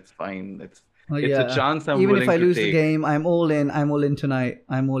game, it's fine. It's a chance I'm even willing if I to lose take. The game, I'm all in. I'm all in tonight.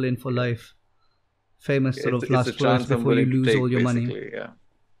 I'm all in for life. Famous sort of last words before you lose all your money. Yeah.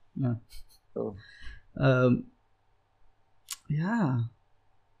 So. Yeah.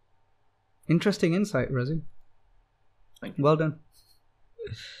 Interesting insight, Razi. Thank you. Well done.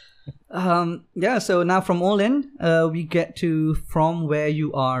 So now from All In, we get to From Where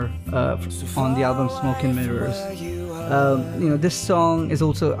You Are on the album Smoke and Mirrors. You know, this song is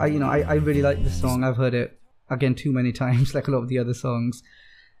also, I really like this song. I've heard it again too many times, like a lot of the other songs.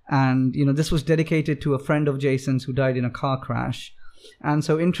 And, you know, this was dedicated to a friend of Jason's who died in a car crash. And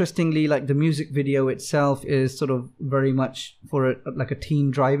so interestingly, like the music video itself is sort of very much for a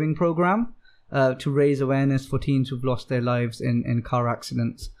teen driving program to raise awareness for teens who've lost their lives in car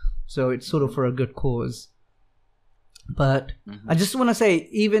accidents. So it's sort of for a good cause. But I just want to say,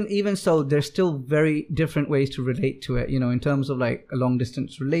 even so, there's still very different ways to relate to it, in terms of like a long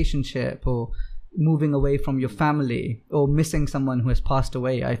distance relationship or moving away from your family or missing someone who has passed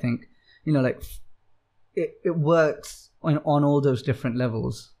away. I think, like it works on all those different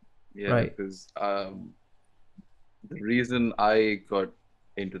levels. Yeah, Right. because the reason I got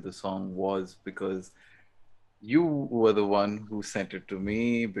into the song was because you were the one who sent it to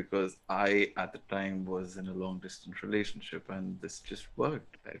me, because I at the time was in a long distance relationship, and this just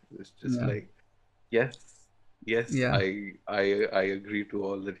worked. I was just Yeah. like, yes, Yeah. I agree to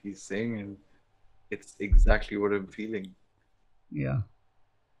all that he's saying, and it's exactly what I'm feeling. Yeah.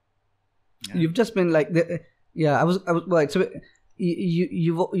 Yeah. You've just been like I was well, so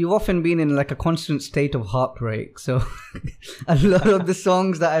you've often been in like a constant state of heartbreak, so a lot of the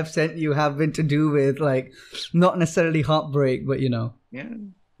songs that I've sent you have been to do with like not necessarily heartbreak, but Yeah.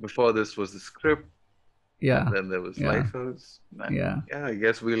 Before this was the script, yeah, and then there was Yeah. Lifehouse. And Yeah. I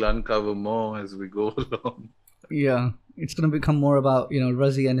guess we'll uncover more as we go along. yeah, it's gonna become more about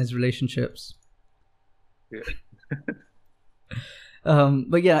Razi and his relationships. Yeah.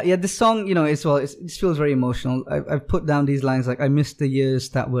 But yeah, this song, as well, it feels very emotional. I've put down these lines like, I miss the years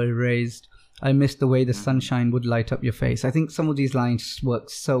that were erased. I miss the way the sunshine would light up your face. I think some of these lines work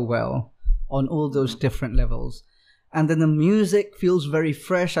so well on all those different levels. And then the music feels very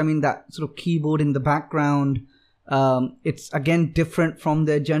fresh. I mean, that sort of keyboard in the background, it's again different from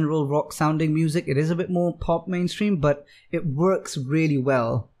their general rock sounding music. It is a bit more pop mainstream, but it works really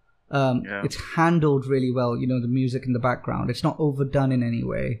well. It's handled really well, the music in the background. It's not overdone in any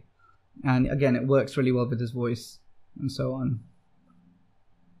way. And again, it works really well with his voice and so on.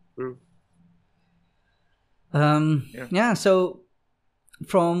 True. So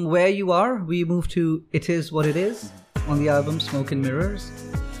from Where You Are, we move to It Is What It Is on the album Smoke and Mirrors.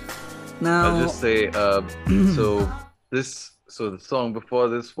 Now, I'll just say, so the song before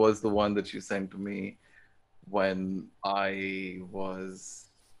this was the one that you sent to me when I was,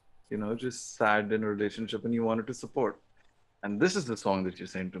 just sad in a relationship and you wanted to support. And this is the song that you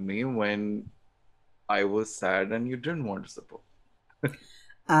sent to me when I was sad and you didn't want to support.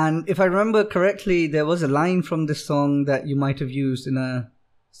 and if I remember correctly, there was a line from this song that you might have used in a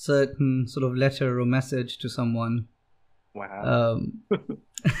certain sort of letter or message to someone. Wow.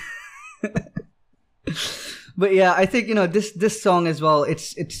 But yeah, I think this song as well.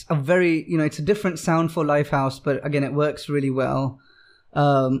 It's a very it's a different sound for Lifehouse, but again, it works really well.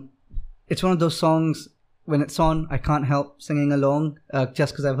 It's one of those songs when it's on, I can't help singing along,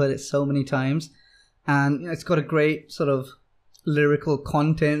 just because I've heard it so many times, and it's got a great sort of lyrical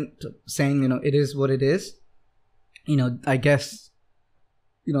content saying it is what it is. I guess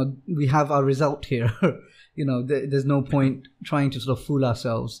we have our result here. There's no point trying to sort of fool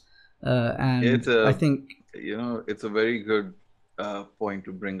ourselves. And I think it's a very good point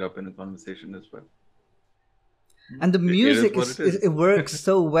to bring up in a conversation as well. And the music it works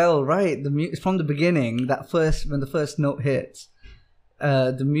so well, right? From the beginning, when the first note hits,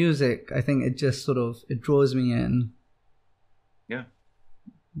 the music, I think it just sort of it draws me in. Yeah.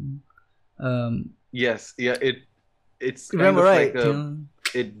 Yes. Yeah. It's kind remember of right? Like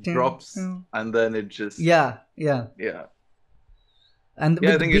it drops and then it just yeah. And I with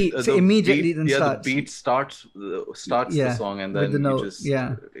the think beat, so immediately then starts. The beat starts the song, and then with the note,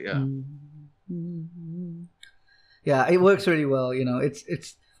 yeah, it works really well.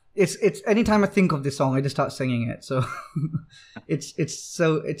 It's anytime I think of this song, I just start singing it. So it's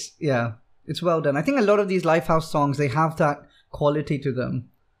well done. I think a lot of these Lifehouse songs, they have that quality to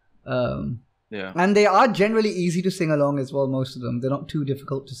them. And they are generally easy to sing along as well. Most of them, they're not too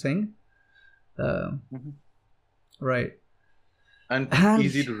difficult to sing. Right. And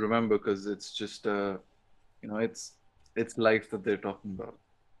easy to remember because it's just it's life that they're talking about.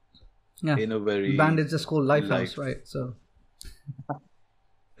 Yeah. In a very the band is just called Lifehouse, right? So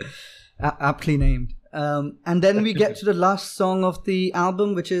aptly named. And then we get to the last song of the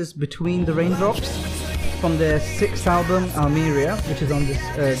album, which is Between the Raindrops, from their 6th album, Almeria, which is on this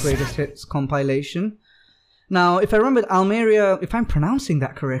Greatest Hits compilation. Now, if I remember, Almeria, if I'm pronouncing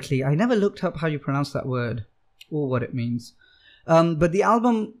that correctly, I never looked up how you pronounce that word or what it means. But the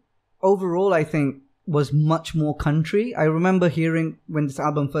album overall, I think, was much more country. I remember hearing when this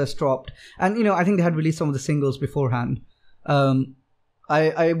album first dropped, and I think they had released some of the singles beforehand.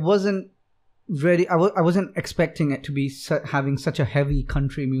 I wasn't ready. I wasn't expecting it to be having such a heavy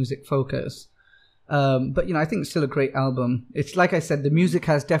country music focus. But I think it's still a great album. It's like I said, the music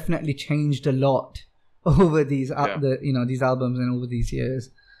has definitely changed a lot over these these albums and over these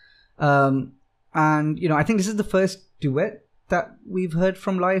years. And I think this is the first duet that we've heard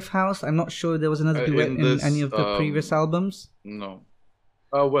from Lifehouse. I'm not sure there was another duet in any of the previous albums. No.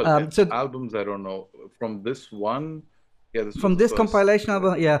 Well, So albums, I don't know. From this one, yeah, this from was the this first. compilation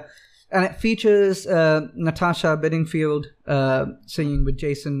album, yeah, and it features Natasha Bedingfield singing with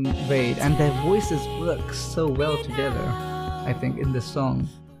Jason Wade, and their voices work so well together, I think, in this song.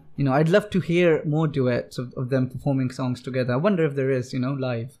 You know, I'd love to hear more duets of them performing songs together. I wonder if there is, you know,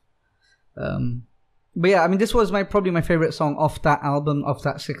 live. But yeah, I mean, this was probably my favorite song off that album, off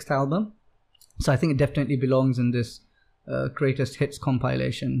that 6th album. So I think it definitely belongs in this greatest hits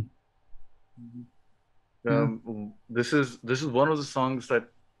compilation. This is one of the songs that,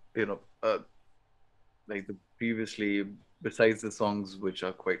 you know, like the previously, besides the songs which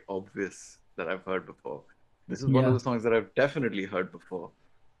are quite obvious that I've heard before, this is one of the songs that I've definitely heard before,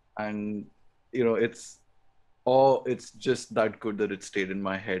 and you know, it's just that good that it stayed in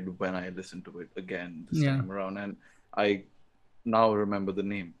my head when I listened to it again this time around, and I now remember the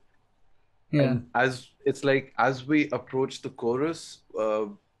name. Yeah. And as we approach the chorus,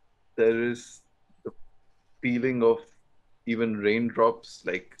 there is the feeling of even raindrops,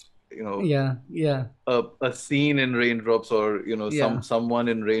 like, you know, a scene in raindrops, or you know, someone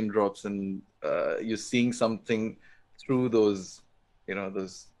in raindrops, and you're seeing something through those, you know,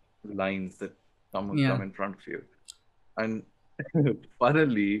 those lines that come in front of you. And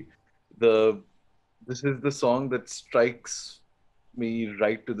funnily, this is the song that strikes me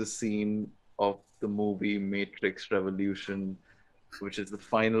right to the scene of the movie Matrix Revolution, which is the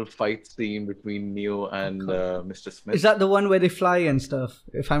final fight scene between Neo and Mr. Smith. Is that the one where they fly and stuff?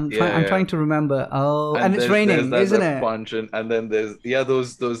 If I'm trying to remember. Oh, and it's raining, isn't it? Punch, and then there's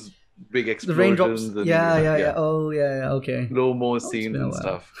those big explosions. The raindrops. And, yeah. Oh, yeah. Okay. Slow-mo scenes and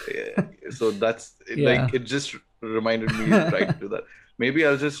stuff. Yeah. So that's like, it just reminded me right to that. Maybe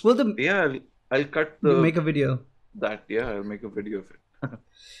I'll just I'll cut the make a video. I'll make a video of it.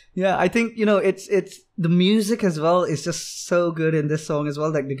 Yeah, I think, you know, it's the music as well is just so good in this song as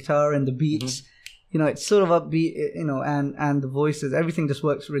well, like the guitar and the beats. You know, it's sort of upbeat, you know, and the voices, everything just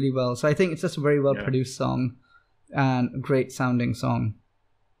works really well. So I think it's just a very well produced song and a great sounding song.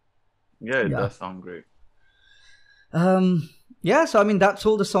 Yeah, it does sound great. Yeah, so I mean, that's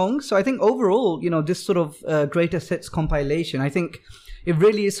all the songs. So I think overall, you know, this sort of greatest hits compilation, I think it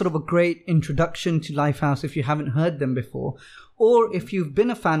really is sort of a great introduction to Lifehouse if you haven't heard them before. Or if you've been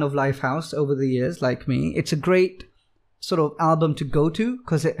a fan of Lifehouse over the years, like me, it's a great sort of album to go to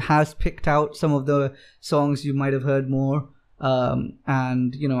because it has picked out some of the songs you might have heard more.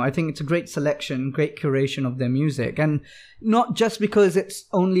 And, you know, I think it's a great selection, great curation of their music. And not just because it's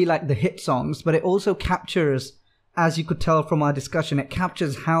only like the hit songs, but it also captures, as you could tell from our discussion, it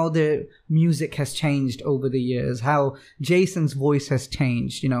captures how the music has changed over the years, how Jason's voice has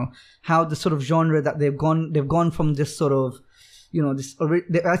changed, you know, how the sort of genre that they've gone from this sort of, you know, this,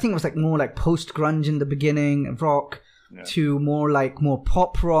 I think it was like more like post-grunge in the beginning, rock, to more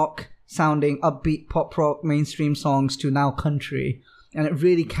pop rock sounding, upbeat pop rock, mainstream songs, to now country. And it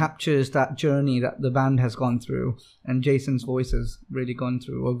really captures that journey that the band has gone through and Jason's voice has really gone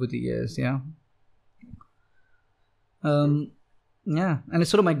through over the years, and it's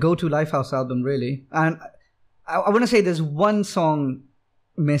sort of my go-to Lifehouse album, really. And I want to say there's one song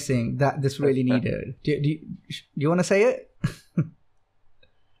missing that this really needed. Do you want to say it?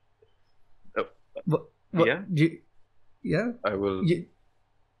 I will.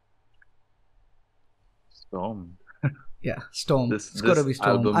 Storm. Yeah, Storm. It's got to be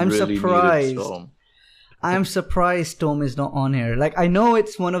Storm. I'm really surprised. I'm surprised Storm is not on here. Like, I know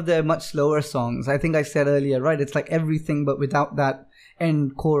it's one of their much slower songs. I think I said earlier, right? It's like everything, but without that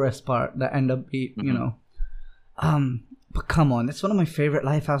end chorus part, that end upbeat, you know. But come on, it's one of my favorite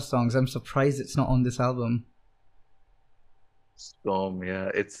Lifehouse songs. I'm surprised it's not on this album. Storm,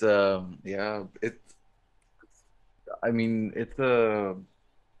 it's I mean, it's a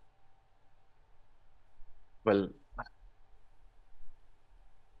well,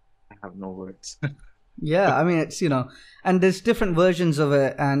 I have no words. Yeah, I mean, it's, you know, and there's different versions of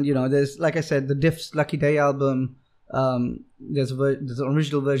it, and, you know, there's, like I said, the Diff's Lucky Day album, there's an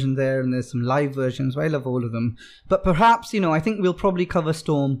original version there, and there's some live versions. I love all of them. But perhaps, you know, I think we'll probably cover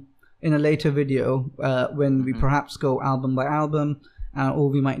Storm in a later video when we perhaps go album by album, or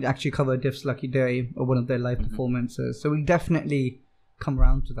we might actually cover Diff's Lucky Day or one of their live performances. So we definitely come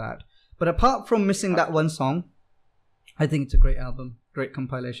around to that. But apart from missing that one song, I think it's a great album, great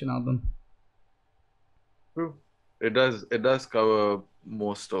compilation album. True. It does cover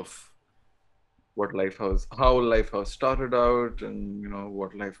most of what how Lifehouse started out, and, you know,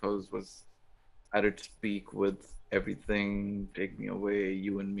 what Lifehouse was at its peak with everything, Take Me Away,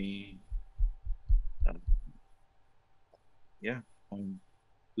 You and Me. on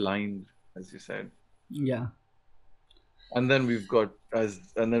Blind, as you said. Yeah. And then we've got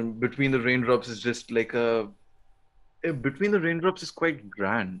and then Between the Raindrops is just like Between the Raindrops is quite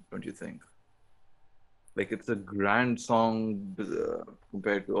grand, don't you think? Like it's a grand song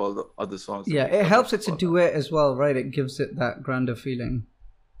compared to all the other songs that Yeah, we it covered helps it's a before that. duet as well, right? It gives it that grander feeling.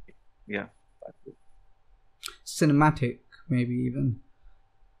 Yeah, that's it. Cinematic, maybe even.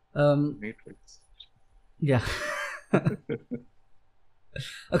 Matrix. Yeah.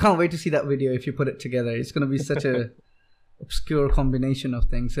 I can't wait to see that video if you put it together. It's going to be such a obscure combination of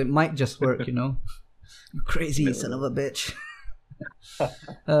things. It might just work, you know. You crazy son of a bitch.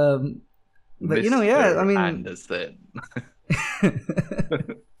 But you know, yeah, I mean, Anderson.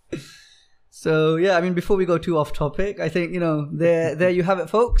 So yeah, I mean, before we go too off topic, I think, you know, there you have it,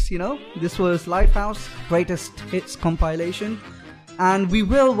 folks. You know, this was Lifehouse Greatest Hits compilation, and we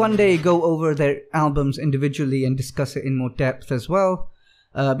will one day go over their albums individually and discuss it in more depth as well.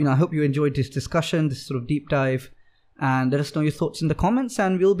 You know, I hope you enjoyed this discussion, this sort of deep dive, and let us know your thoughts in the comments.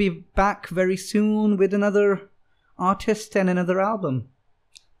 And we'll be back very soon with another artist and another album.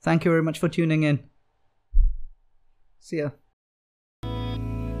 Thank you very much for tuning in. See ya.